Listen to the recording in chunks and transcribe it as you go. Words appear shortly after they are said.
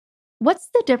What's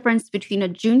the difference between a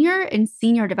junior and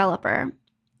senior developer?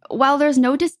 While there's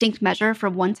no distinct measure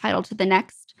from one title to the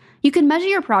next, you can measure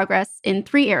your progress in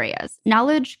 3 areas: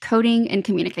 knowledge, coding, and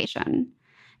communication.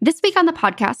 This week on the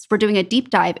podcast, we're doing a deep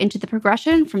dive into the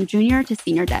progression from junior to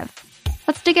senior dev.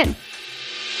 Let's dig in.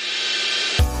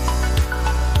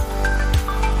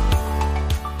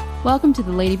 Welcome to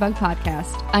the Ladybug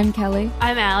Podcast. I'm Kelly.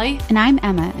 I'm Allie. And I'm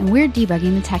Emma, and we're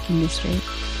debugging the tech industry.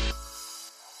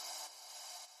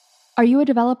 Are you a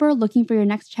developer looking for your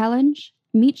next challenge?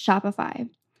 Meet Shopify.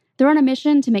 They're on a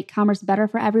mission to make commerce better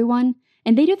for everyone,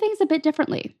 and they do things a bit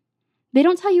differently. They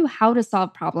don't tell you how to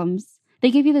solve problems.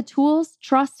 They give you the tools,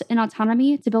 trust, and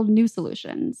autonomy to build new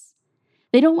solutions.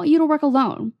 They don't want you to work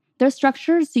alone. They're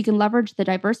structured so you can leverage the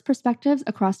diverse perspectives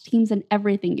across teams in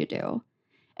everything you do.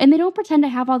 And they don't pretend to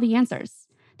have all the answers.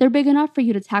 They're big enough for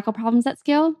you to tackle problems at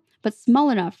scale, but small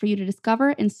enough for you to discover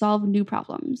and solve new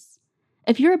problems.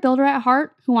 If you're a builder at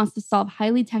heart who wants to solve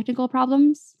highly technical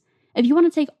problems, if you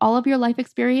want to take all of your life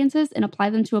experiences and apply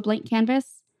them to a blank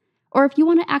canvas, or if you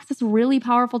want to access really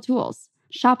powerful tools,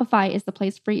 Shopify is the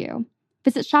place for you.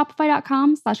 Visit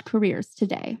shopify.com/careers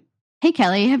today. Hey,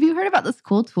 Kelly, have you heard about this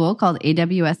cool tool called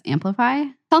AWS Amplify?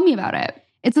 Tell me about it.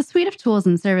 It's a suite of tools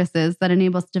and services that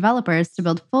enables developers to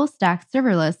build full-stack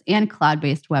serverless and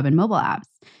cloud-based web and mobile apps.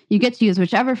 You get to use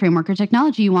whichever framework or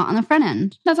technology you want on the front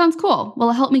end. That sounds cool.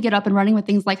 Will it help me get up and running with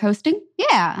things like hosting?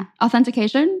 Yeah.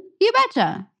 Authentication? You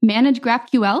betcha. Manage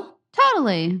GraphQL?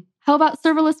 Totally. How about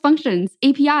serverless functions,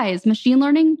 APIs, machine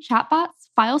learning, chatbots,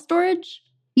 file storage?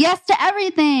 Yes to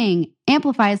everything.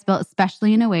 Amplify is built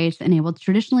especially in a way to enable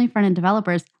traditionally front-end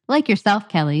developers like yourself,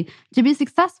 Kelly, to be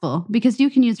successful because you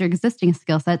can use your existing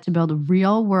skill set to build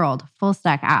real-world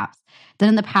full-stack apps that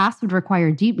in the past would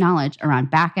require deep knowledge around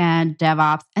back-end,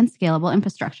 DevOps, and scalable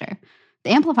infrastructure. The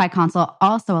Amplify console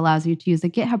also allows you to use a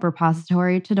GitHub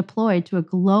repository to deploy to a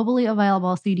globally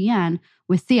available CDN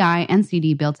with CI and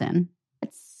CD built in.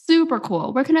 Super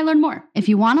cool. Where can I learn more? If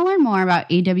you want to learn more about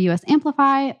AWS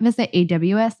Amplify, visit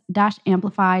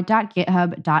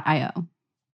aws-amplify.github.io.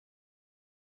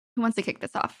 Who wants to kick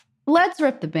this off? Let's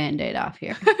rip the Band-Aid off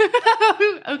here.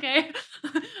 Okay.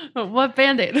 What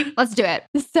Band-Aid? Let's do it.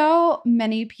 So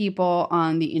many people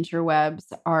on the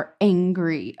interwebs are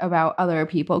angry about other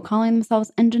people calling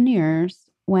themselves engineers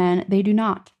when they do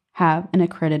not have an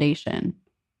accreditation.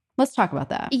 Let's talk about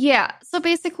that. Yeah. So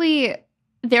basically,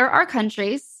 there are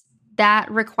countries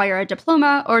that require a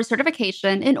diploma or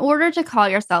certification in order to call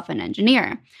yourself an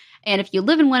engineer. And if you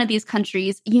live in one of these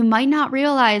countries, you might not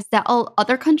realize that all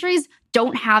other countries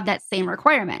don't have that same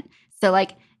requirement. So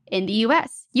like in the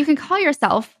US, you can call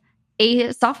yourself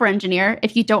a software engineer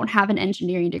if you don't have an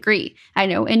engineering degree. I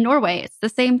know in Norway, it's the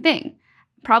same thing.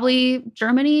 Probably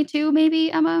Germany too,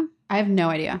 maybe, Emma? I have no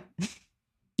idea.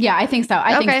 Yeah, I think so.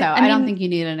 I think so. I don't think you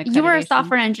need an accreditation. You were a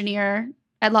software engineer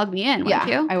at LogMeIn, weren't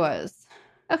you? I was.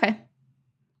 Okay.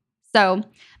 So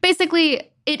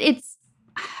basically, it's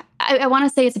I want to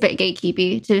say it's a bit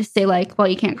gatekeepy to say like, well,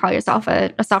 you can't call yourself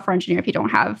a software engineer if you don't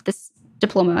have this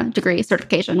diploma, degree,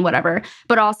 certification, whatever.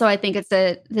 But also, I think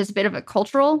there's a bit of a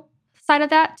cultural side of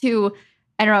that too.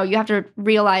 I don't know. You have to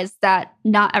realize that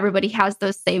not everybody has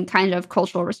those same kind of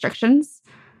cultural restrictions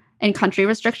and country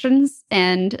restrictions,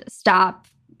 and stop,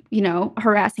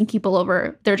 harassing people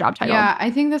over their job title. Yeah,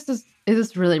 I think this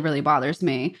really, really bothers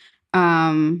me.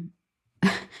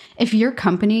 If your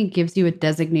company gives you a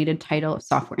designated title of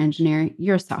software engineer,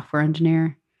 you're a software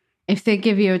engineer. If they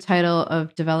give you a title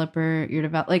of developer, you're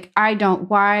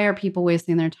why are people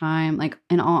wasting their time? Like,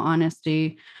 in all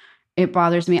honesty, it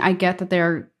bothers me. I get that there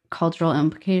are cultural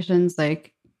implications,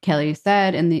 like Kelly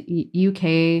said, in the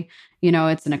UK,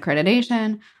 it's an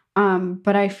accreditation.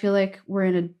 But I feel like we're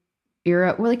in an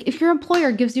era where, like, if your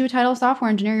employer gives you a title of software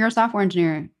engineer, you're a software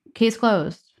engineer. Case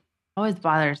closed. Always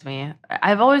bothers me.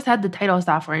 I've always had the title of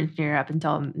software engineer up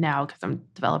until now because I'm a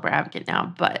developer advocate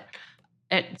now, but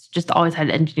it's just always had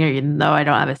engineer, even though I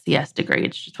don't have a CS degree.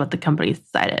 It's just what the company's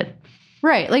decided.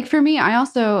 Right. Like for me, I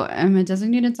also am a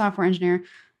designated software engineer,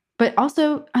 but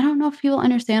also I don't know if people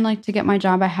understand, like, to get my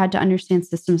job, I had to understand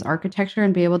systems architecture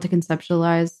and be able to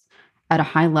conceptualize at a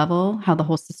high level how the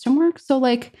whole system works. So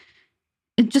like,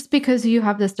 just because you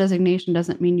have this designation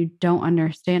doesn't mean you don't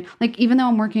understand. Like, even though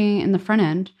I'm working in the front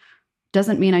end,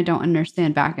 doesn't mean I don't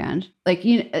understand back end. Like,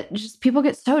 just people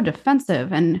get so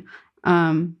defensive, and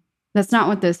that's not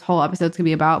what this whole episode's gonna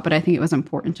be about. But I think it was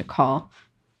important to call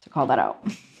that out.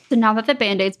 So now that the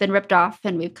Band-Aid's been ripped off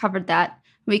and we've covered that,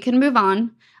 we can move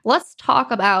on. Let's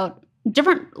talk about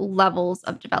different levels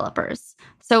of developers.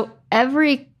 So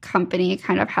every company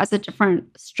kind of has a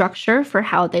different structure for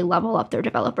how they level up their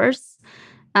developers.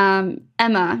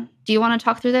 Emma, do you want to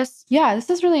talk through this? Yeah, this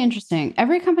is really interesting.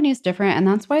 Every company is different, and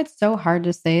that's why it's so hard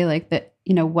to say like that,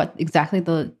 what exactly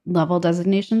the level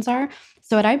designations are.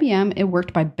 So at IBM, it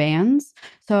worked by bands.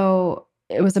 So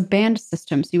it was a band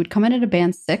system. So you would come in at a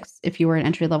band 6 if you were an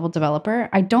entry-level developer.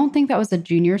 I don't think that was a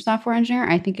junior software engineer.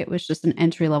 I think it was just an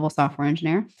entry-level software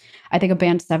engineer. I think a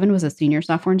band 7 was a senior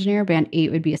software engineer. Band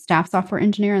 8 would be a staff software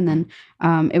engineer, and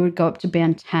then it would go up to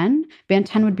band 10. Band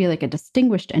 10 would be like a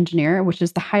distinguished engineer, which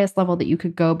is the highest level that you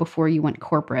could go before you went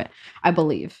corporate, I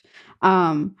believe.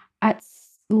 At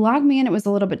LogMeIn, it was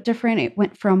a little bit different. It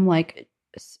went from like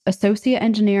associate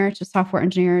engineer to software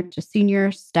engineer to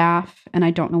senior staff, and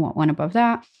I don't know what went above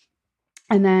that.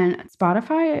 And then at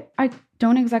Spotify, I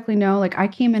don't exactly know. Like I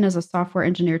came in as a software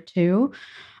engineer too.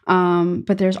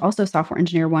 But there's also software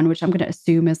engineer 1, which I'm going to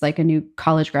assume is like a new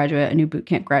college graduate, a new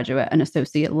bootcamp graduate, an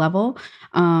associate level.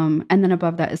 And then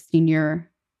above that is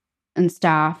senior and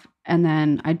staff. And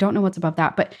then I don't know what's above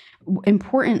that. But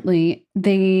importantly,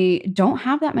 they don't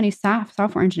have that many staff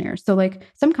software engineers. So like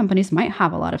some companies might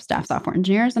have a lot of staff software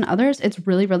engineers, and others, it's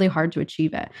really, really hard to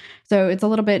achieve it. So it's a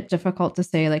little bit difficult to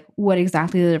say like what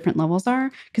exactly the different levels are,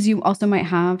 because you also might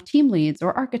have team leads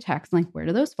or architects. Like where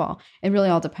do those fall? It really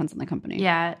all depends on the company.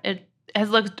 Yeah, it has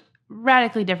looked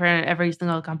radically different at every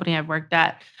single company I've worked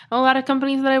at. A lot of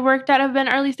companies that I've worked at have been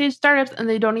early stage startups, and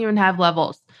they don't even have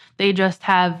levels. They just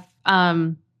have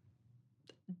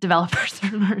developers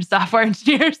or software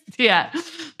engineers. Yeah,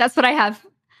 That's what I have.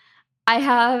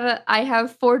 I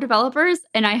have 4 developers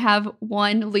and I have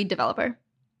 1 lead developer.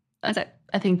 That's it.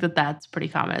 I think that's pretty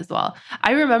common as well.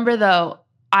 I remember though,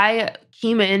 I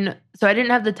came in, so I didn't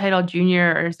have the title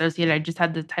junior or associate. I just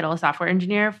had the title of software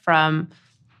engineer from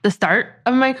the start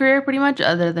of my career, pretty much,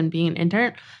 other than being an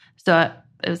intern. So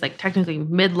it was like technically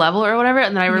mid-level or whatever.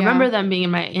 And then I remember them being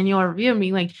in my annual review and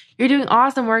being like, "You're doing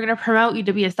awesome. We're going to promote you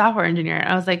to be a software engineer." And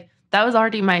I was like, that was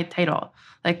already my title.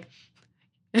 Like,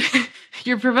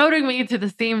 you're promoting me to the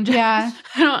same job. Yeah.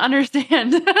 I don't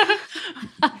understand.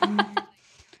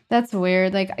 That's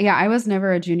weird. Like, yeah, I was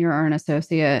never a junior or an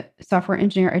associate software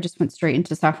engineer. I just went straight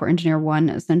into software engineer 1,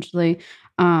 essentially.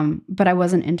 But I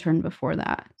was an intern before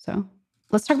that. So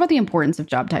let's talk about the importance of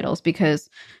job titles, because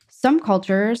some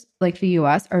cultures, like the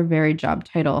US, are very job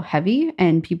title heavy,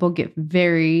 and people get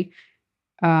very,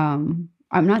 I'm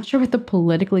not sure what the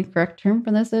politically correct term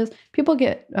for this is. People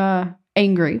get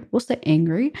angry. We'll say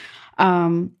angry.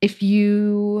 If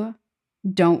you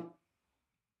don't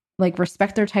like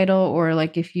respect their title, or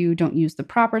like if you don't use the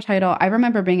proper title. I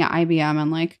remember being at IBM and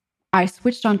like I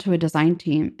switched onto a design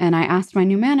team, and I asked my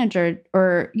new manager,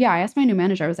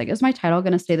 I was like, is my title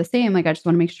going to stay the same? Like, I just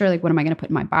want to make sure, like, what am I going to put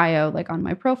in my bio, like on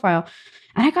my profile?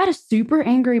 And I got a super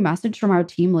angry message from our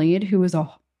team lead, who was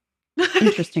a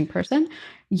interesting person,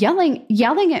 yelling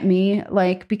at me,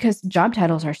 like, because job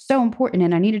titles are so important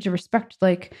and I needed to respect,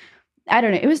 like, I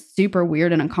don't know. It was super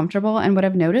weird and uncomfortable. And what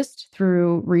I've noticed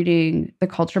through reading the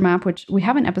Culture Map, which we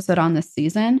have an episode on this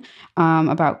season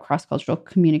about cross-cultural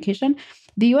communication,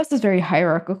 the US is very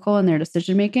hierarchical in their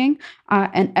decision making.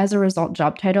 And as a result,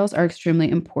 job titles are extremely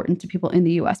important to people in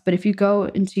the US. But if you go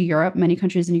into Europe, many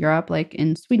countries in Europe, like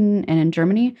in Sweden and in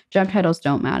Germany, job titles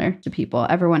don't matter to people.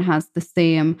 Everyone has the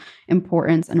same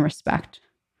importance and respect.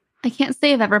 I can't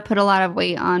say I've ever put a lot of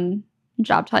weight on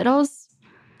job titles,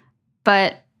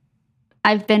 but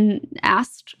I've been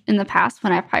asked in the past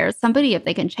when I've hired somebody if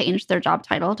they can change their job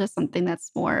title to something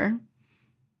that's more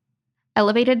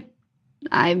elevated.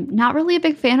 I'm not really a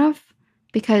big fan of,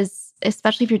 because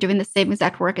especially if you're doing the same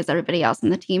exact work as everybody else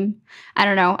in the team. I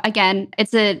don't know. Again,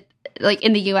 it's like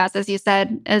in the US, as you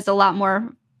said, is a lot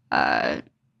more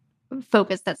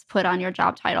focus that's put on your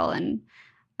job title. And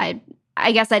I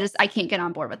guess I can't get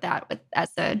on board with that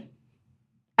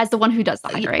as the one who does the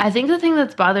hiring. I think the thing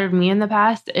that's bothered me in the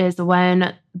past is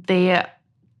when they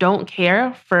don't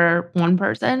care for one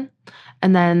person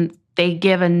and then they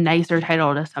give a nicer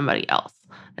title to somebody else.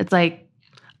 It's like,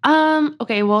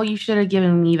 okay, well, you should have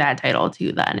given me that title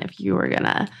too then if you were going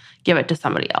to give it to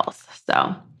somebody else.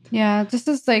 So, yeah, this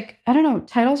is like, I don't know,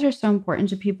 titles are so important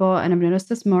to people. And I've noticed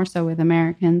this more so with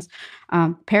Americans.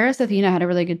 Paris Athena had a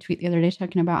really good tweet the other day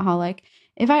talking about how, like,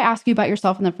 if I ask you about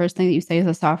yourself and the first thing that you say is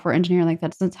a software engineer, like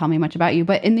that doesn't tell me much about you.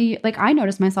 But I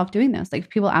notice myself doing this. Like if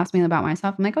people ask me about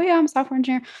myself, I'm like, oh yeah, I'm a software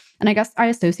engineer. And I guess I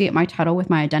associate my title with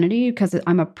my identity because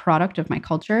I'm a product of my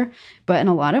culture. But in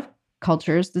a lot of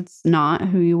cultures, it's not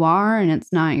who you are and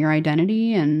it's not your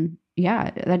identity. And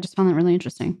yeah, I just found that really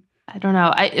interesting. I don't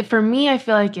know. For me, I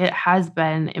feel like it has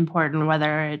been important,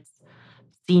 whether it's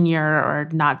senior or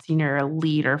not senior, or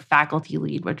lead or faculty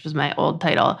lead, which was my old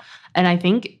title. And I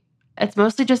think it's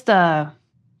mostly just a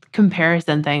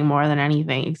comparison thing more than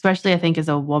anything, especially I think as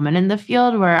a woman in the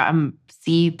field where I'm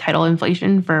see title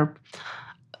inflation for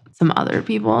some other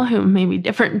people who may be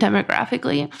different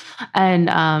demographically. And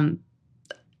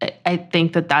I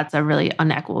think that that's a really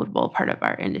unequitable part of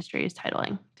our industry is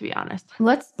titling, to be honest.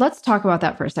 Let's talk about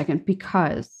that for a second,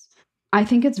 because I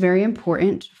think it's very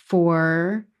important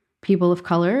for people of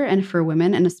color and for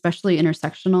women, and especially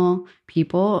intersectional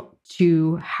people,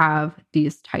 to have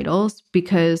these titles,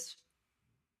 because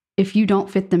if you don't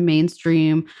fit the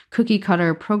mainstream cookie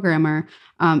cutter programmer,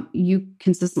 you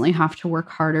consistently have to work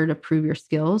harder to prove your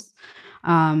skills.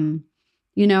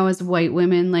 As white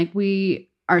women, like we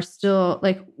are still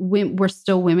we're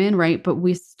still women, right? But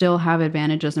we still have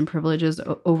advantages and privileges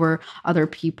over other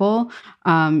people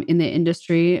in the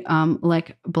industry,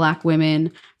 like Black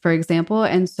women, for example.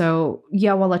 And so,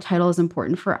 yeah, while a title is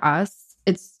important for us,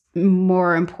 it's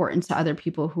more important to other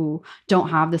people who don't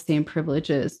have the same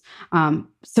privileges.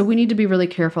 So we need to be really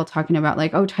careful talking about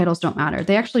titles don't matter.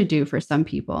 They actually do for some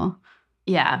people.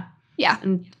 Yeah. Yeah.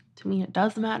 And to me, it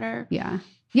does matter. Yeah.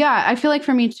 Yeah. I feel like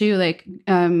for me too,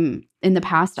 in the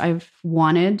past, I've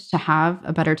wanted to have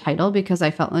a better title because I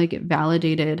felt like it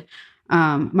validated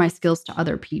my skills to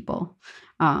other people.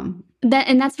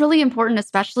 That's really important,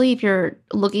 especially if you're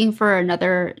looking for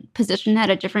another position at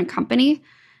a different company.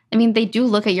 I mean, they do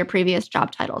look at your previous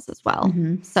job titles as well.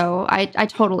 Mm-hmm. So I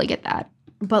totally get that.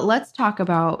 But let's talk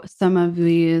about some of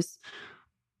these.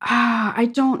 I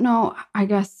don't know. I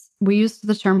guess we used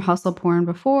the term hustle porn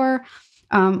before.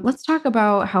 Let's talk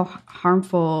about how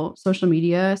harmful social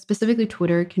media, specifically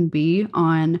Twitter, can be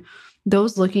on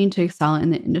those looking to excel in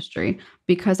the industry.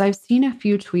 Because I've seen a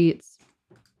few tweets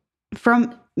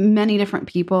from many different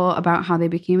people about how they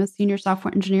became a senior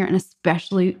software engineer, and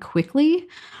especially quickly.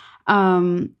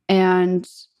 And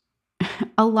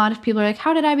a lot of people are like,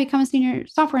 how did I become a senior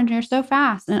software engineer so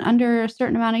fast and under a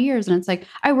certain amount of years? And it's like,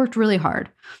 I worked really hard.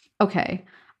 Okay.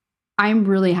 I'm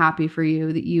really happy for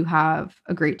you that you have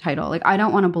a great title. I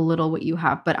don't want to belittle what you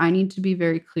have, but I need to be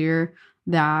very clear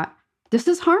that this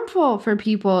is harmful for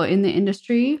people in the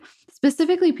industry,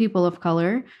 specifically people of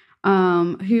color,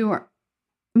 who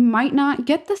might not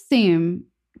get the same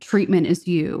treatment as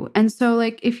you. And so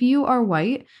if you are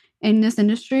white in this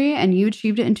industry and you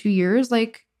achieved it in 2 years,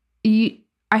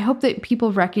 I hope that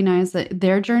people recognize that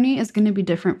their journey is going to be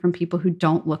different from people who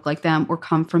don't look like them or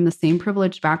come from the same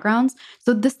privileged backgrounds.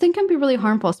 So this thing can be really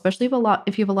harmful, especially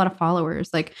if you have a lot of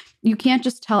followers. You can't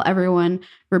just tell everyone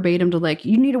verbatim to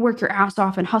you need to work your ass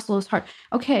off and hustle as hard.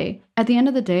 Okay, at the end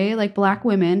of the day, Black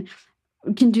women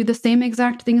can do the same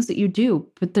exact things that you do,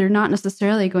 but they're not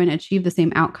necessarily going to achieve the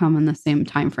same outcome in the same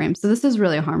time frame. So this is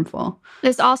really harmful.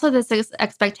 There's also this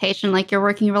expectation, you're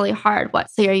working really hard.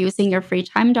 So you're using your free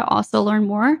time to also learn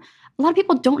more. A lot of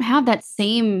people don't have that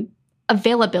same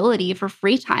availability for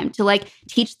free time to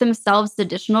teach themselves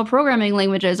additional programming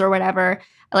languages or whatever.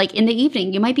 In the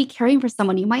evening, you might be caring for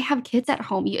someone. You might have kids at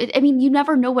home. You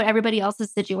never know what everybody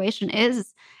else's situation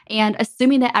is. And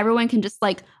assuming that everyone can just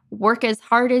work as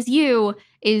hard as you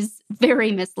is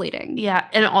very misleading. Yeah.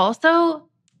 And also,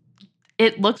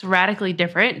 it looks radically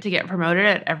different to get promoted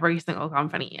at every single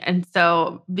company. And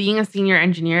so being a senior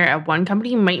engineer at one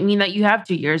company might mean that you have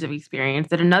 2 years of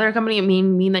experience. At another company, it may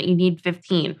mean that you need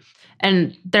 15.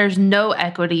 And there's no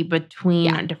equity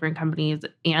between different companies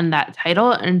and that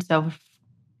title. And so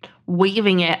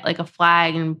waving it like a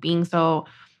flag and being so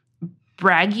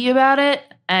braggy about it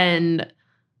and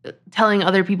telling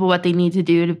other people what they need to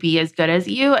do to be as good as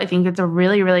you, I think it's a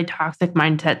really, really toxic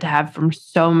mindset to have from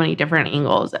so many different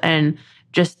angles, and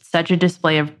just such a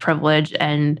display of privilege.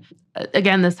 And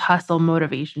again, this hustle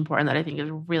motivation porn that I think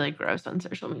is really gross on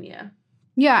social media.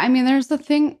 Yeah. I mean, there's the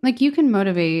thing, you can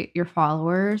motivate your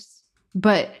followers,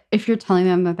 but if you're telling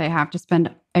them that they have to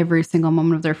spend every single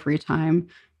moment of their free time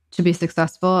to be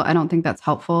successful, I don't think that's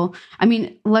helpful. I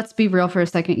mean, let's be real for a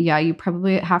second. Yeah, you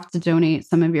probably have to donate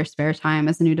some of your spare time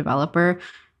as a new developer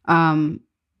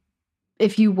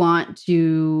if you want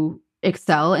to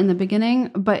excel in the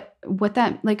beginning. But what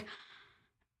that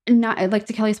not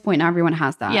to Kelly's point, not everyone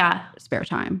has that spare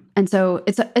time. And so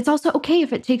it's also okay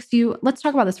if it takes you, let's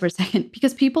talk about this for a second,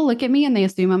 because people look at me and they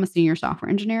assume I'm a senior software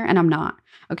engineer and I'm not.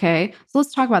 Okay. So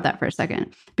let's talk about that for a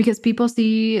second, because people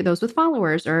see those with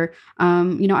followers or,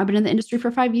 I've been in the industry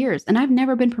for 5 years and I've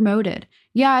never been promoted.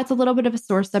 Yeah. It's a little bit of a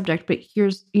sore subject, but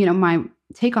here's, my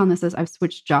take on this is I've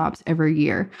switched jobs every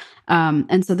year.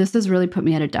 And so this has really put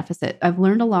me at a deficit. I've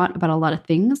learned a lot about a lot of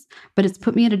things, but it's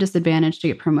put me at a disadvantage to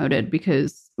get promoted,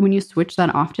 because when you switch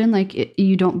that often,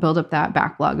 you don't build up that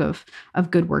backlog of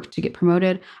good work to get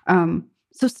promoted.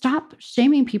 So stop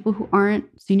shaming people who aren't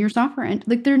senior software. And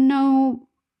there are no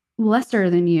lesser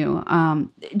than you.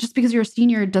 Just because you're a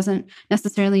senior doesn't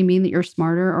necessarily mean that you're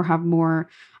smarter or have more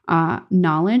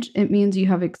knowledge. It means you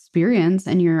have experience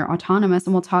and you're autonomous.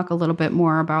 And we'll talk a little bit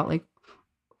more about like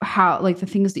how, like the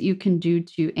things that you can do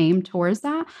to aim towards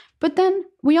that. But then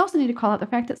we also need to call out the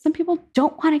fact that some people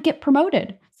don't want to get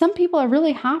promoted. Some people are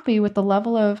really happy with the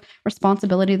level of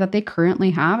responsibility that they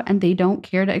currently have, and they don't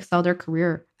care to excel their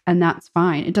career. And that's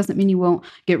fine. It doesn't mean you won't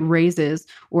get raises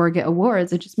or get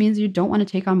awards. It just means you don't want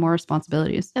to take on more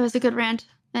responsibilities. That was a good rant.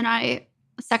 And I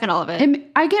second all of it. And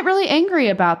I get really angry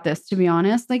about this, to be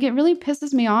honest. Like, it really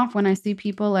pisses me off when I see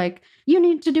people like, you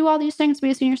need to do all these things to be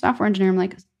a senior software engineer. I'm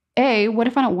like, A, what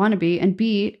if I don't want to be? And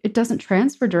B, it doesn't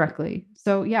transfer directly.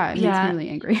 So yeah, it makes me really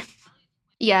angry.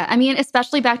 Yeah, I mean,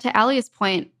 especially back to Allie's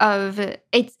point of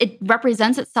it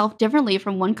represents itself differently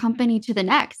from one company to the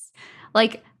next.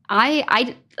 Like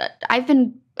I've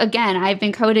been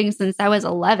coding since I was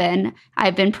 11.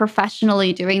 I've been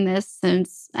professionally doing this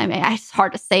since, I mean, it's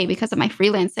hard to say because of my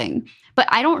freelancing, but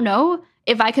I don't know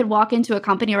if I could walk into a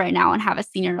company right now and have a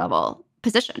senior level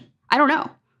position. I don't know.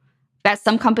 At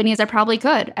some companies, I probably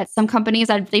could. At some companies,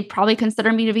 they'd probably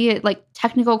consider me to be like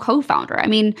technical co-founder. I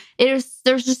mean, there's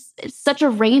just such a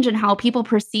range in how people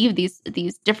perceive these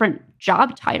different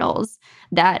job titles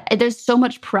that there's so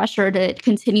much pressure to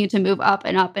continue to move up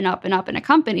and up and up and up in a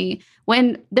company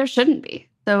when there shouldn't be.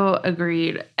 So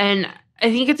agreed. And I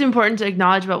think it's important to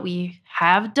acknowledge what we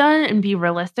have done and be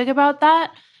realistic about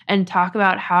that and talk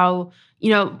about how,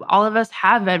 all of us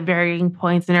have at varying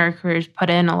points in our careers put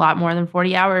in a lot more than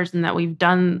 40 hours and that we've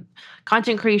done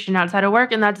content creation outside of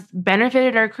work and that's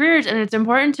benefited our careers. And it's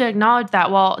important to acknowledge that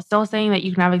while still saying that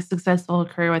you can have a successful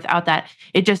career without that,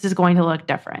 it just is going to look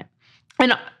different.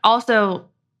 And also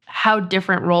how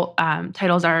different role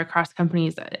titles are across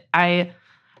companies. I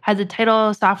had the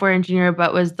title software engineer,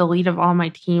 but was the lead of all my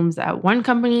teams at one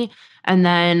company and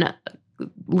then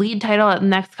lead title at the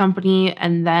next company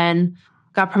and then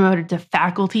got promoted to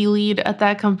faculty lead at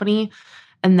that company.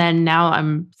 And then now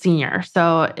I'm senior.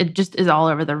 So it just is all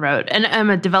over the road. And I'm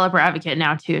a developer advocate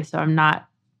now too. So I'm not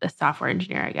a software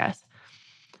engineer, I guess.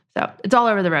 So it's all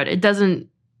over the road. It doesn't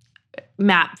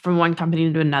map from one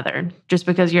company to another. Just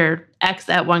because you're X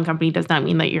at one company does not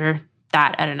mean that you're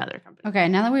that at another company. Okay,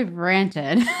 now that we've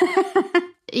ranted.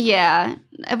 Yeah,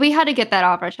 we had to get that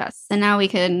off our chests. And now we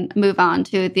can move on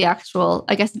to the actual,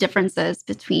 I guess, differences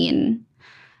between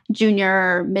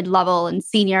junior, mid-level, and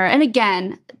senior. And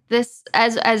again, this,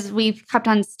 as we've kept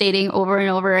on stating over and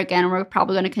over again, and we're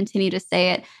probably going to continue to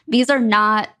say it, these are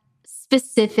not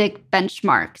specific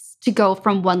benchmarks to go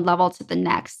from one level to the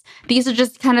next. These are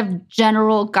just kind of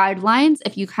general guidelines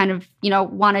if you kind of,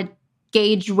 want to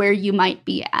gauge where you might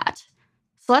be at.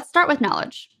 So let's start with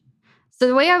knowledge. So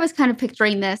the way I was kind of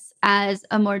picturing this as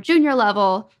a more junior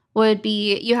level would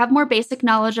be you have more basic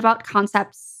knowledge about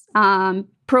concepts,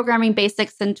 programming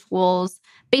basics and tools,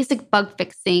 basic bug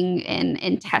fixing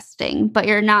and testing, but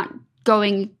you're not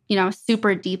going,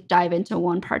 super deep dive into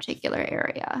one particular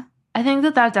area. I think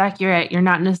that that's accurate. You're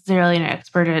not necessarily an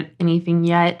expert at anything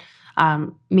yet.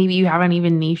 Maybe you haven't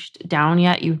even niched down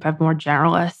yet. You have more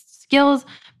generalist skills.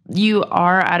 You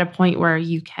are at a point where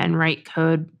you can write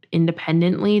code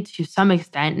independently to some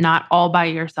extent, not all by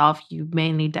yourself. You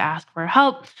may need to ask for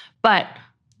help, but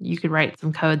you could write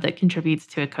some code that contributes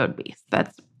to a code base.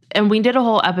 And we did a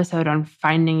whole episode on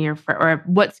finding or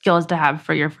what skills to have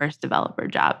for your first developer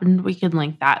job. And we can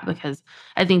link that because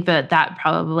I think that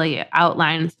probably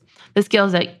outlines the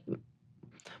skills that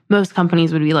most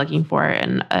companies would be looking for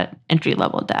in an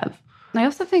entry-level dev. I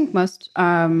also think most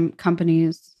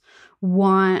companies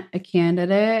want a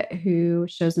candidate who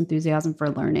shows enthusiasm for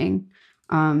learning.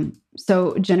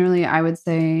 So generally, I would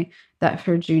say that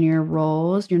for junior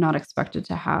roles, you're not expected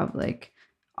to have like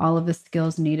all of the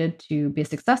skills needed to be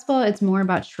successful. It's more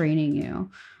about training you.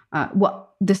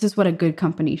 This is what a good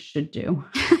company should do.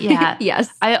 Yeah. Yes.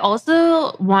 I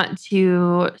also want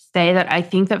to say that I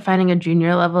think that finding a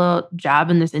junior level job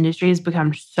in this industry has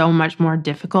become so much more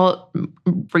difficult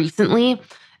recently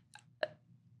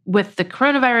with the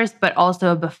coronavirus, but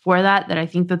also before that I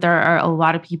think that there are a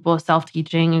lot of people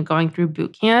self-teaching and going through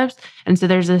boot camps. And so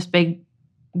there's this big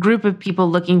group of people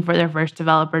looking for their first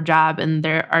developer job, and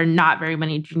there are not very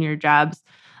many junior jobs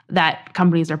that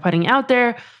companies are putting out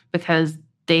there because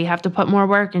they have to put more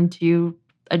work into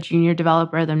a junior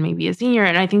developer than maybe a senior.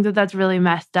 And I think that that's really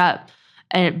messed up.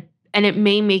 And it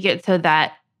may make it so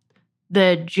that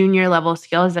the junior level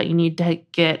skills that you need to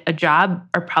get a job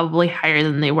are probably higher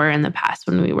than they were in the past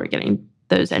when we were getting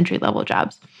those entry level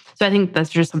jobs. So I think that's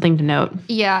just something to note.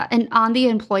 Yeah. And on the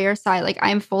employer side, like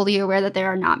I'm fully aware that there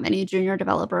are not many junior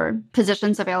developer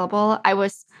positions available.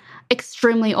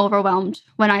 extremely overwhelmed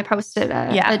when I posted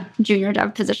a junior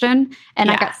dev position,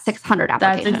 and I got 600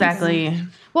 applications. That's exactly.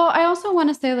 Well, I also want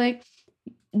to say, like,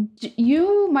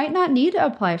 you might not need to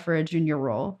apply for a junior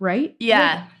role, right?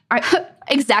 Yeah.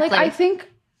 Exactly. Like, I think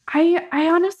I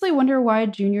honestly wonder why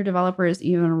junior developer is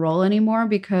even a role anymore,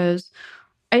 because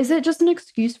is it just an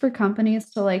excuse for companies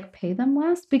to like pay them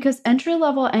less? Because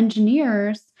entry-level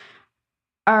engineers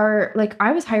are like,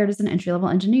 I was hired as an entry-level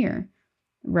engineer,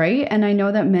 right? And I know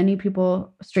that many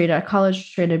people straight out of college,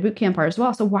 straight out of boot camp are as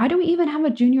well. So why do we even have a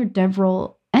junior dev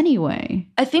role anyway?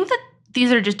 I think that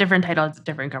these are just different titles at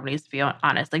different companies, to be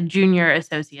honest. Like junior,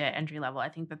 associate, entry level. I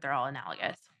think that they're all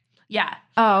analogous. Yeah.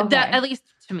 Oh, okay. At least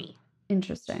to me.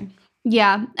 Interesting.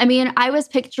 Yeah. I mean, I was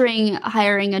picturing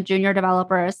hiring a junior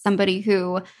developer as somebody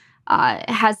who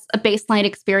has a baseline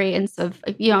experience of,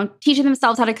 teaching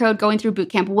themselves how to code, going through boot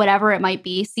camp, whatever it might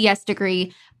be, CS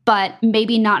degree, but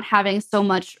maybe not having so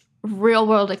much real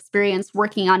world experience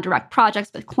working on direct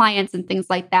projects with clients and things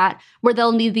like that, where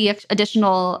they'll need the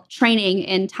additional training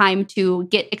and time to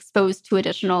get exposed to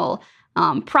additional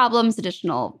problems,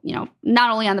 additional,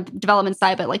 not only on the development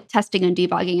side, but like testing and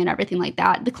debugging and everything like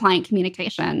that, the client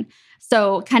communication.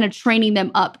 So kind of training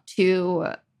them up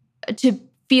to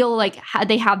feel like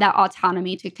they have that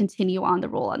autonomy to continue on the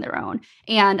role on their own.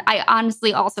 And I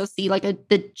honestly also see like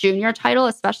the junior title,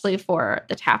 especially for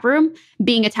the tap room,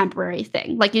 being a temporary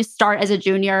thing. Like you start as a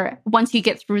junior, once you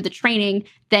get through the training,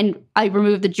 then I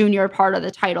remove the junior part of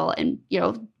the title and,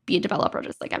 be a developer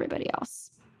just like everybody else.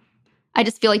 I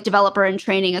just feel like developer in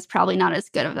training is probably not as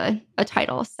good of a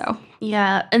title. So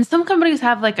yeah, and some companies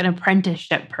have like an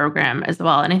apprenticeship program as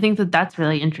well, and I think that that's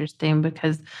really interesting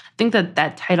because I think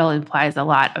that title implies a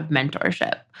lot of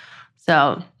mentorship.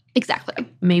 So exactly,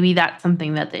 maybe that's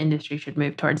something that the industry should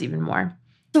move towards even more.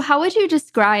 So how would you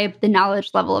describe the knowledge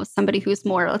level of somebody who's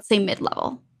more, let's say,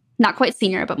 mid-level, not quite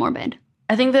senior, but more mid?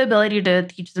 I think the ability to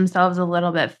teach themselves a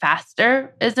little bit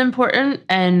faster is important,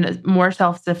 and more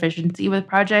self-sufficiency with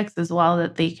projects as well,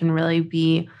 that they can really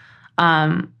be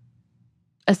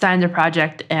assigned a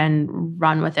project and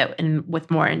run with it and with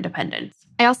more independence.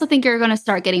 I also think you're going to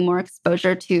start getting more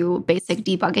exposure to basic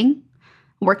debugging,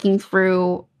 working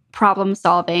through problem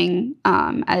solving.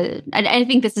 And I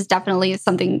think this is definitely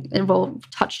something that we'll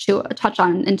touch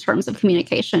on in terms of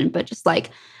communication, but just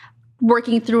like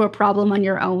working through a problem on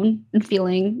your own and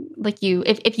feeling like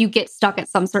if you get stuck at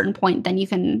some certain point, then you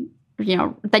can,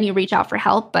 then you reach out for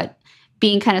help, but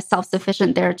being kind of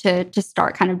self-sufficient there to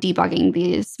start kind of debugging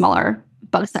these smaller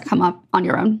bugs that come up on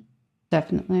your own.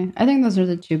 Definitely. I think those are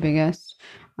the two biggest.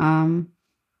 I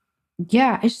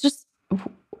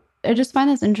just find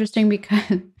this interesting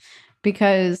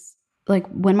because like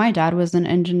when my dad was an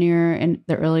engineer in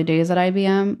the early days at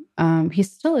IBM, he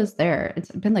still is there. It's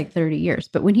been like 30 years.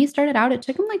 But when he started out, it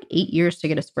took him like 8 years to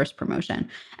get his first promotion.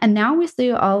 And now we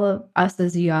see all of us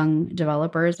as young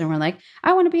developers and we're like,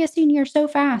 I want to be a senior so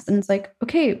fast. And it's like,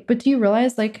 okay, but do you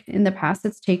realize like in the past,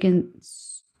 it's taken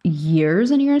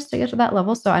years and years to get to that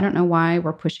level. So I don't know why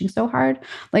we're pushing so hard.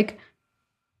 Like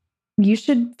you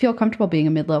should feel comfortable being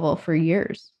a mid-level for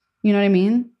years. You know what I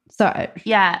mean? So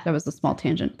that was a small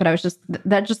tangent, but I was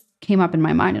that just came up in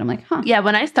my mind and I'm like, huh. Yeah.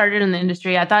 When I started in the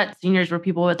industry, I thought seniors were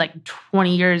people with like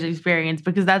 20 years experience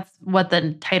because that's what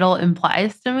the title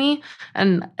implies to me.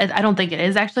 And I don't think it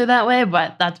is actually that way,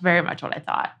 but that's very much what I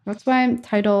thought. That's why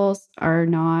titles are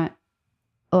not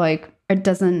like, it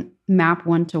doesn't map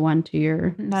one-to-one to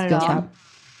your skill set.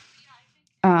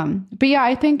 But yeah,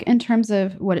 I think in terms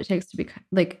of what it takes to be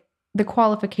like the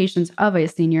qualifications of a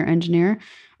senior engineer,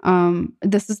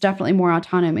 this is definitely more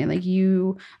autonomy. Like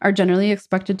you are generally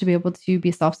expected to be able to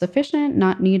be self-sufficient,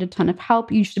 not need a ton of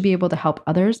help. You should be able to help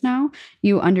others now.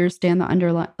 You understand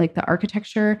the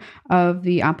architecture of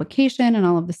the application and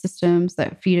all of the systems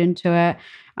that feed into it.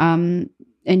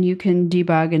 And you can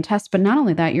debug and test. But not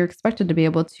only that, you're expected to be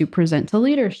able to present to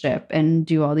leadership and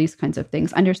do all these kinds of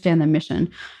things, understand the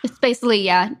mission. It's basically,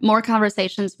 more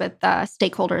conversations with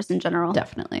stakeholders in general.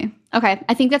 Definitely. Okay.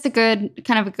 I think that's a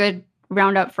good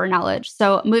roundup for knowledge.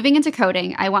 So moving into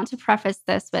coding, I want to preface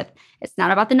this with, it's not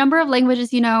about the number of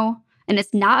languages you know, and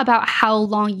it's not about how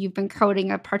long you've been coding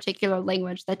a particular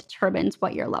language that determines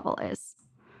what your level is.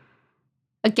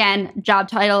 Again, job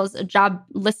titles, job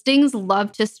listings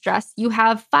love to stress you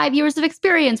have 5 years of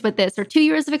experience with this or 2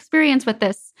 years of experience with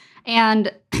this.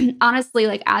 And honestly,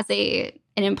 like as an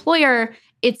employer,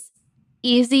 it's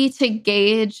easy to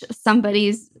gauge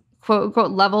somebody's quote unquote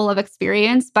level of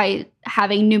experience by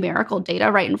having numerical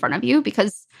data right in front of you,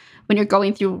 because when you're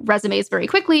going through resumes very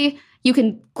quickly, you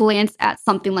can glance at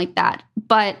something like that.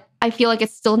 But I feel like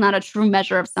it's still not a true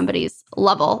measure of somebody's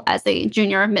level as a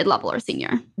junior, mid-level, or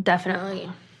senior. Definitely.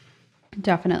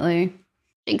 Definitely.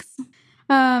 Thanks.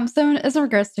 So as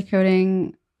regards to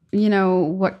coding,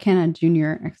 what can a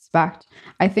junior expect?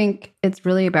 I think it's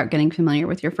really about getting familiar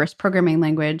with your first programming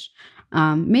language,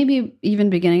 maybe even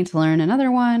beginning to learn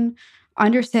another one,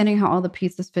 understanding how all the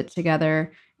pieces fit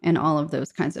together, and all of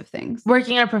those kinds of things.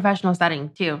 Working in a professional setting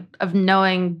too, of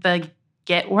knowing the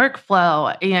Git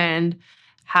workflow and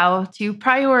how to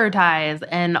prioritize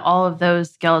and all of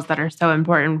those skills that are so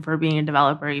important for being a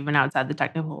developer, even outside the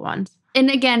technical ones. And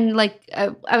again,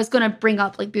 I was going to bring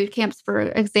up boot camps, for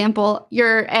example.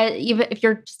 Even if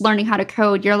you're just learning how to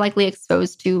code, you're likely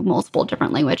exposed to multiple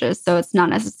different languages. So it's not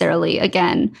necessarily,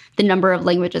 again, the number of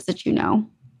languages that you know.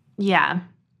 Yeah,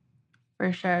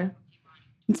 for sure.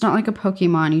 It's not like a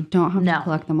Pokemon. You don't have to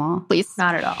collect them all. Please.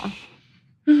 Not at all.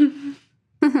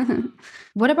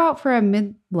 What about for a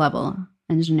mid-level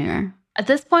engineer? At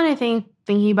this point, I think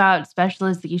thinking about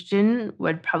specialization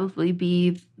would probably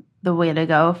be the way to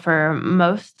go for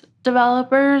most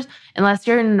developers, unless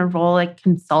you're in a role like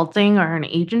consulting or an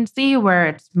agency where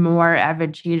it's more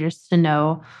advantageous to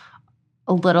know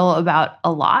a little about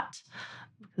a lot,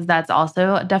 because that's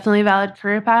also definitely a valid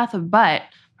career path. But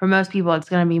for most people, it's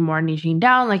going to be more niching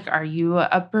down. Like, are you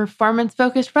a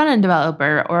performance-focused front-end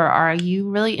developer, or are you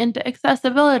really into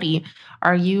accessibility?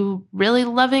 Are you really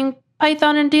loving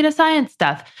Python and data science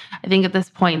stuff? I think at this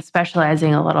point,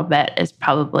 specializing a little bit is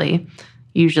probably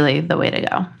usually the way to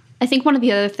go. I think one of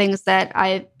the other things that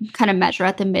I kind of measure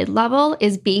at the mid-level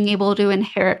is being able to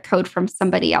inherit code from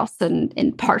somebody else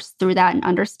and parse through that and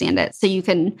understand it. So you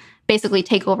can basically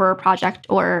take over a project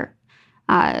or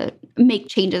make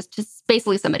changes to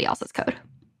basically somebody else's code.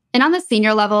 And on the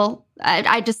senior level,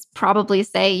 I just probably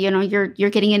say, you're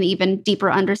getting an even deeper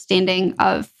understanding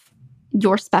of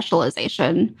your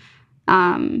specialization.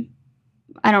 I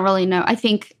don't really know. I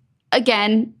think,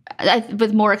 again,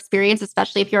 with more experience,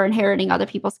 especially if you're inheriting other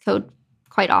people's code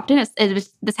quite often,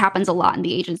 this happens a lot in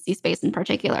the agency space in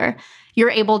particular.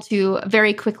 You're able to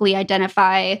very quickly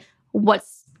identify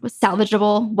what's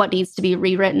salvageable, what needs to be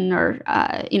rewritten, or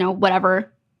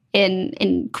whatever,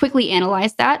 and quickly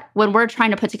analyze that. When we're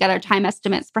trying to put together time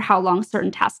estimates for how long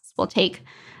certain tasks will take,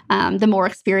 the more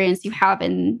experience you have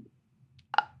in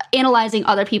analyzing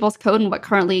other people's code and what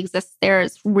currently exists there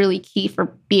is really key for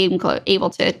being able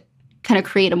to kind of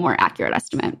create a more accurate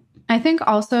estimate. I think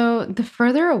also the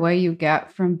further away you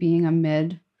get from being a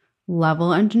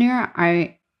mid-level engineer,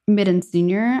 mid and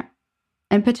senior,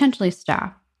 and potentially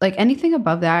staff, like anything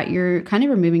above that, you're kind of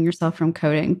removing yourself from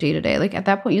coding day to day. Like at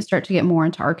that point, you start to get more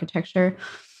into architecture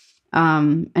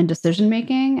and decision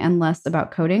making and less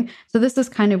about coding. So this is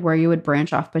kind of where you would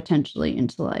branch off potentially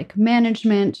into like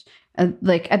management.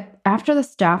 After the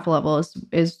staff level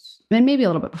is and maybe a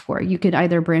little bit before, you could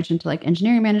either branch into like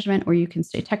engineering management or you can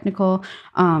stay technical.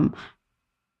 And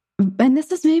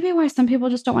this is maybe why some people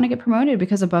just don't want to get promoted,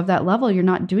 because above that level, you're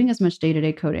not doing as much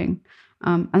day-to-day coding.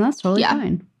 And that's totally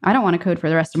fine. I don't want to code for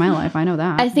the rest of my life. I know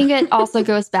that. I think it also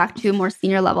goes back to more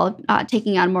senior level,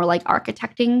 taking on more like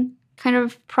architecting kind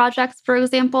of projects, for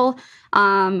example.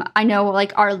 I know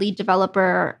like our lead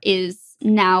developer is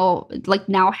now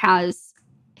has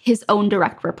his own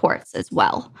direct reports as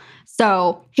well.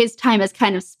 So his time is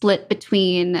kind of split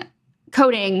between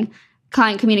coding,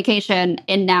 client communication,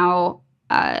 and now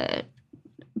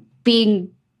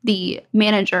being the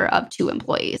manager of 2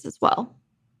 employees as well.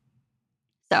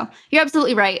 So you're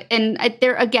absolutely right. And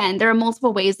there are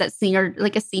multiple ways that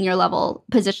a senior level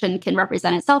position can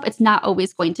represent itself. It's not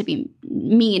always going to be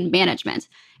mean management.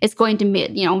 It's going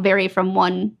to vary from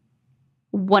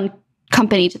one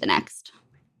company to the next.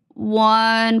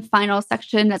 One final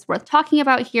section that's worth talking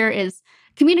about here is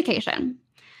communication.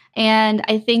 And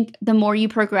I think the more you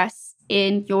progress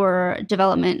in your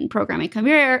development and programming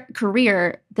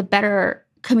career, the better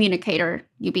communicator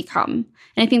you become.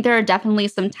 And I think there are definitely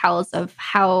some tells of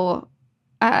how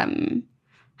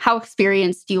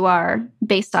experienced you are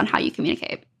based on how you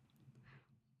communicate.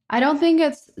 I don't think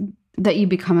it's that you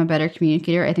become a better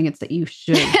communicator. I think it's that you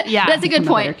should. Yeah, that's a good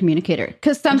point. A better communicator,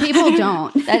 because some people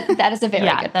don't. That is a very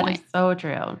good point. That is so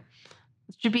true.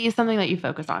 It should be something that you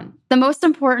focus on. The most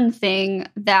important thing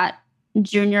that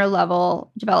junior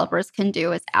level developers can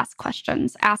do is ask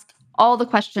questions. Ask all the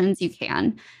questions you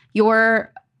can.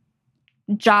 Your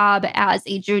job as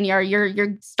a junior,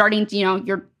 you're starting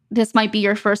to, this might be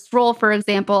your first role, for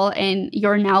example, and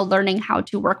you're now learning how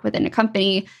to work within a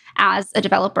company as a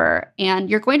developer, and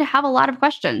you're going to have a lot of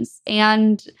questions.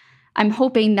 And I'm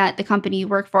hoping that the company you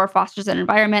work for fosters an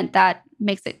environment that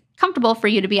makes it comfortable for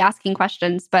you to be asking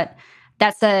questions. But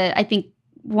that's I think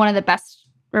one of the best,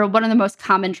 or one of the most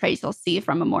common traits you'll see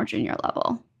from a more junior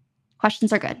level.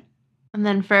 Questions are good. And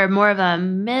then for more of a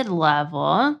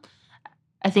mid-level,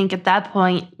 I think at that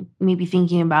point, maybe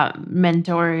thinking about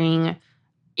mentoring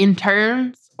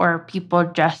interns or people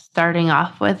just starting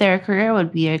off with their career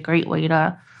would be a great way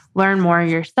to learn more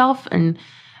yourself and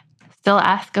still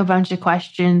ask a bunch of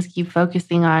questions, keep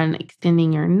focusing on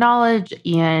extending your knowledge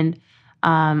and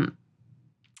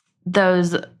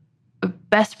those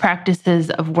best practices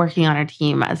of working on a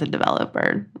team as a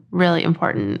developer. Really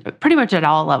important, pretty much at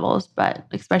all levels, but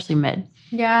especially mid.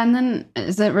 Yeah. And then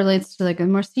as it relates to like a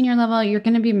more senior level, you're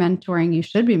going to be mentoring, you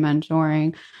should be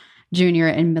mentoring junior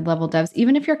and mid-level devs.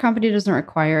 Even if your company doesn't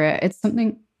require it, it's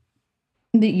something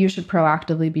that you should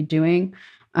proactively be doing.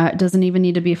 It doesn't even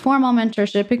need to be formal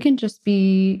mentorship. It can just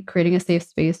be creating a safe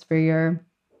space for your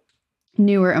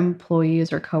newer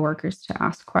employees or coworkers to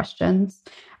ask questions.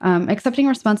 Accepting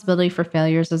responsibility for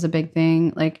failures is a big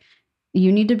thing. Like,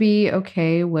 you need to be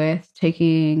okay with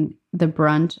taking the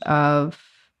brunt of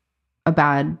a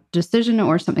bad decision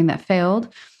or something that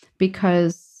failed,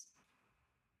 because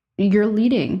you're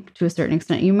leading to a certain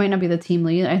extent. You might not be the team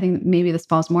lead. I think maybe this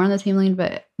falls more on the team lead,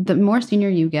 but the more senior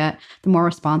you get, the more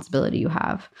responsibility you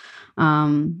have.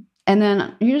 And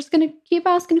then you're just going to keep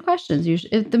asking questions.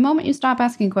 The moment you stop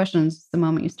asking questions, it's the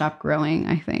moment you stop growing,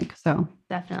 I think. So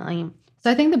definitely. So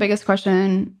I think the biggest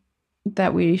question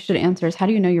that we should answer is, how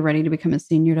do you know you're ready to become a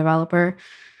senior developer?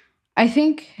 I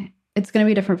think it's going to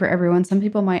be different for everyone. Some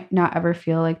people might not ever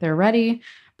feel like they're ready,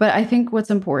 but I think what's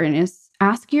important is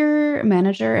ask your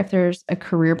manager if there's a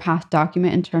career path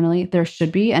document internally. There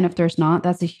should be. And if there's not,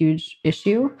 that's a huge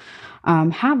issue.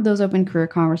 Have those open career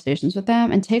conversations with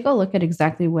them and take a look at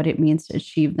exactly what it means to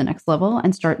achieve the next level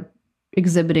and start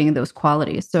exhibiting those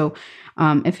qualities. So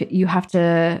if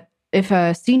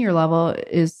a senior level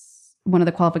is one of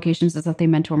the qualifications is that they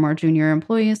mentor more junior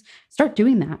employees, start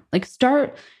doing that. Like,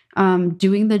 start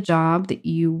doing the job that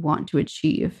you want to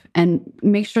achieve, and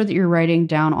make sure that you're writing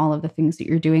down all of the things that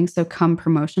you're doing. So come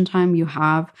promotion time, you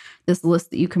have this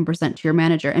list that you can present to your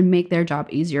manager and make their job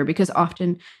easier, because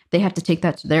often they have to take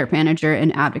that to their manager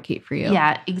and advocate for you.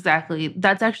 Yeah, exactly.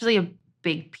 That's actually a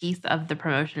big piece of the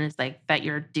promotion, is like that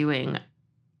you're doing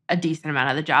a decent amount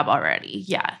of the job already.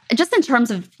 Yeah. Just in terms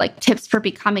of like tips for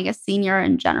becoming a senior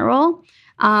in general,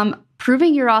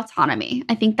 proving your autonomy.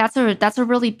 I think that's a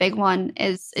really big one,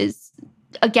 is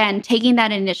again, taking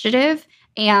that initiative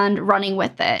and running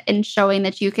with it and showing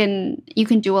that you can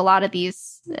do a lot of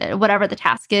these, whatever the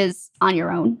task is, on your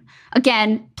own.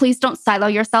 Again, please don't silo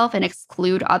yourself and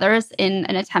exclude others in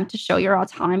an attempt to show your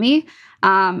autonomy.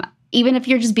 Even if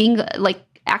you're just being like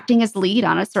acting as lead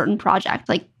on a certain project,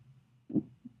 like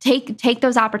take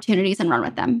those opportunities and run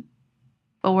with them.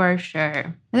 For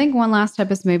sure. I think one last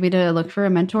step is maybe to look for a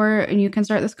mentor, and you can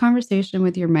start this conversation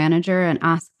with your manager and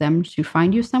ask them to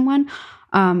find you someone.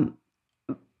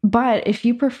 But if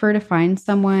you prefer to find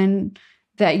someone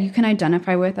that you can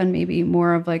identify with on maybe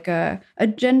more of like a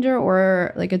gender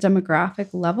or like a demographic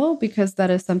level, because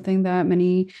that is something that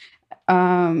many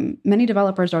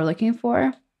developers are looking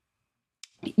for,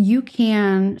 you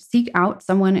can seek out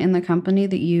someone in the company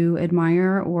that you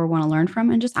admire or want to learn from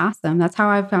and just ask them. That's how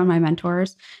I've found my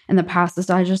mentors in the past, is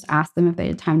I just asked them if they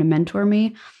had time to mentor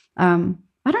me. I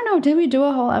don't know. Did we do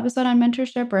a whole episode on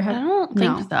mentorship? I don't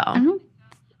think so.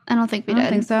 I don't think we did. I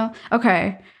don't think so.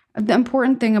 Okay. The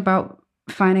important thing about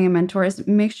finding a mentor is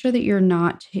make sure that you're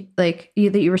not that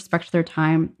you respect their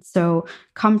time. So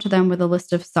come to them with a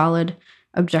list of solid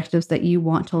objectives that you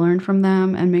want to learn from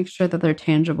them, and make sure that they're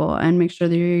tangible, and make sure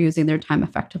that you're using their time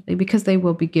effectively, because they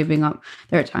will be giving up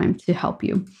their time to help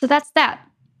you. So that's that.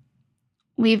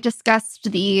 We've discussed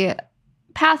the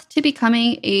path to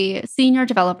becoming a senior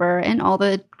developer and all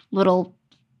the little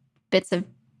bits of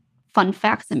fun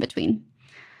facts in between.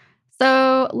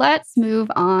 So let's move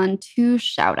on to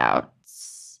shout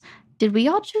outs. Did we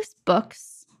all choose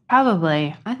books?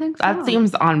 Probably. I think so. That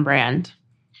seems on brand.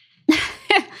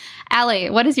 Allie,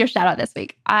 what is your shout out this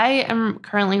week? I am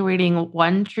currently reading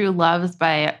One True Loves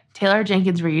by Taylor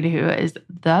Jenkins Reid, who is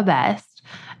the best.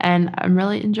 And I'm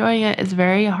really enjoying it. It's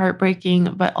very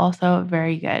heartbreaking, but also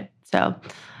very good. So,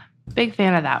 big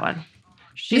fan of that one.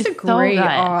 She's a great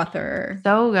author.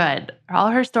 So good. All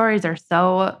her stories are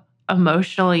so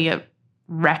emotionally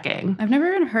wrecking. I've never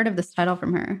even heard of this title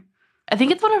from her. I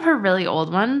think it's one of her really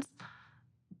old ones.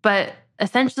 But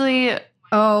essentially...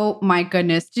 Oh my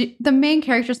goodness. The main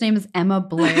character's name is Emma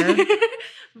Blair.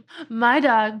 My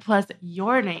dog plus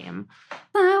your name.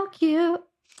 So cute.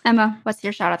 Emma, what's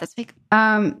your shout out this week?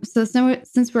 So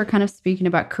since we're kind of speaking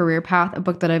about career path, a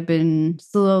book that I've been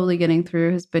slowly getting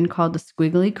through has been called The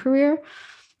Squiggly Career.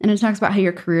 And it talks about how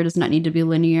your career does not need to be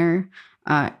linear.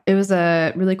 It was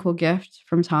a really cool gift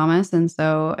from Thomas. And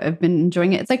so I've been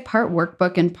enjoying it. It's like part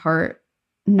workbook and part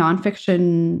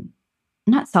nonfiction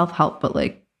not self-help, but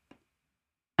like,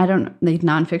 I don't know, like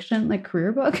nonfiction, like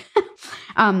career book.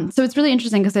 So it's really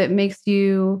interesting because it makes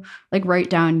you like write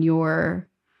down your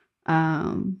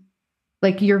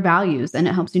like your values, and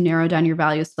it helps you narrow down your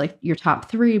values to like your top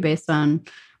 3 based on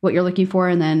what you're looking for,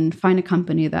 and then find a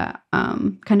company that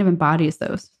kind of embodies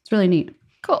those. It's really neat.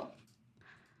 Cool.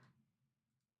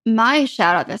 My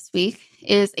shout out this week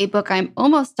is a book I'm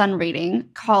almost done reading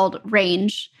called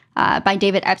Range by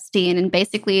David Epstein. And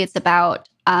basically it's about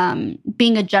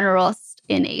being a generalist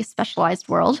in a specialized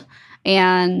world,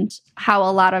 and how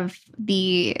a lot of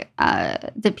the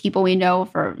people we know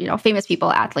for, famous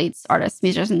people, athletes, artists,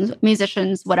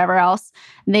 musicians, whatever else,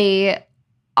 they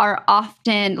are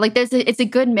often like it's a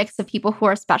good mix of people who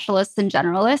are specialists and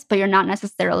generalists, but you're not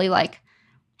necessarily like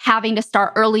having to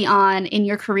start early on in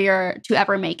your career to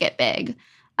ever make it big.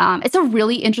 It's a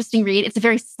really interesting read. It's a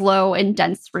very slow and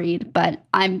dense read, but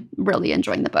I'm really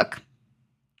enjoying the book.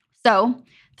 So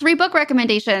 3 book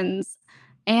recommendations,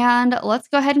 and let's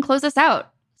go ahead and close this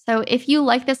out. So if you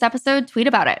like this episode, tweet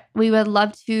about it. We would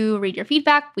love to read your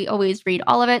feedback. We always read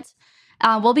all of it.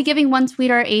 We'll be giving one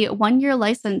tweeter a 1-year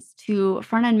license to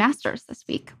Front End Masters this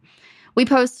week. We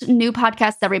post new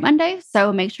podcasts every Monday,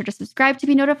 so make sure to subscribe to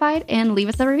be notified and leave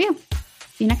us a review.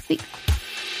 See you next week.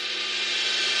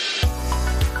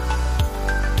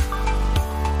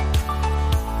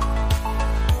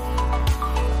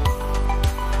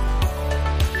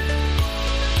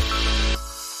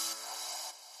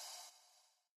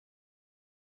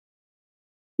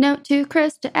 Note to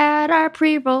Chris to add our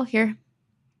pre-roll here.